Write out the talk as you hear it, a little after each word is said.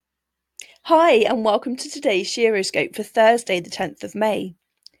Hi, and welcome to today's Shiroscope for Thursday, the 10th of May.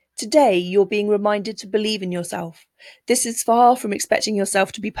 Today, you're being reminded to believe in yourself. This is far from expecting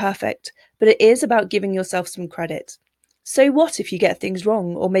yourself to be perfect, but it is about giving yourself some credit. So, what if you get things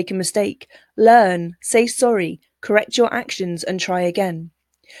wrong or make a mistake? Learn, say sorry, correct your actions, and try again.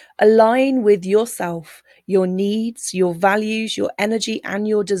 Align with yourself, your needs, your values, your energy, and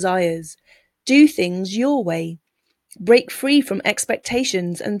your desires. Do things your way. Break free from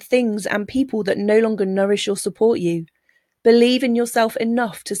expectations and things and people that no longer nourish or support you. Believe in yourself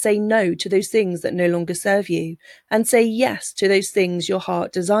enough to say no to those things that no longer serve you, and say yes to those things your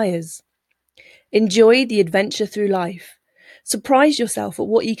heart desires. Enjoy the adventure through life. Surprise yourself at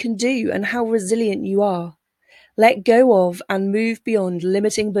what you can do and how resilient you are. Let go of and move beyond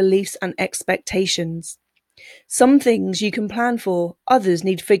limiting beliefs and expectations. Some things you can plan for, others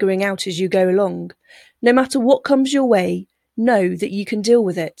need figuring out as you go along. No matter what comes your way, know that you can deal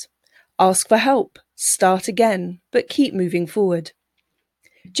with it. Ask for help, start again, but keep moving forward.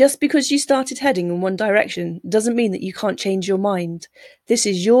 Just because you started heading in one direction doesn't mean that you can't change your mind. This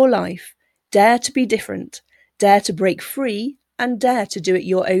is your life. Dare to be different, dare to break free, and dare to do it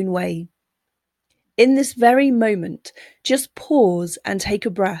your own way. In this very moment, just pause and take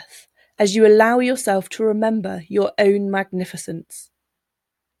a breath as you allow yourself to remember your own magnificence.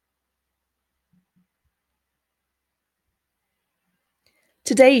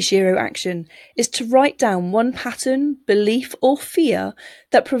 Today's Shiro action is to write down one pattern, belief, or fear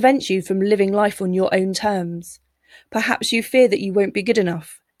that prevents you from living life on your own terms. Perhaps you fear that you won't be good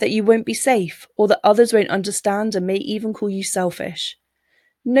enough, that you won't be safe, or that others won't understand and may even call you selfish.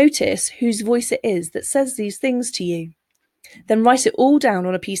 Notice whose voice it is that says these things to you. Then write it all down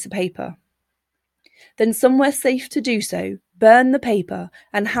on a piece of paper. Then somewhere safe to do so, burn the paper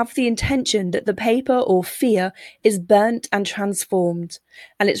and have the intention that the paper or fear is burnt and transformed,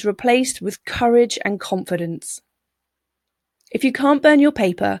 and it's replaced with courage and confidence. If you can't burn your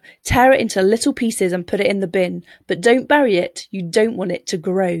paper, tear it into little pieces and put it in the bin, but don't bury it, you don't want it to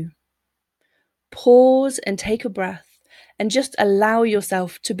grow. Pause and take a breath, and just allow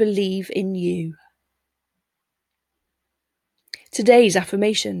yourself to believe in you. Today's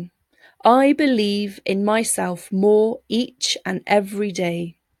affirmation: I believe in myself more each and every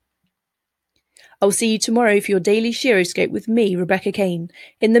day. I'll see you tomorrow for your daily Shiroscope with me, Rebecca Kane.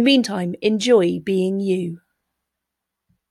 In the meantime, enjoy being you.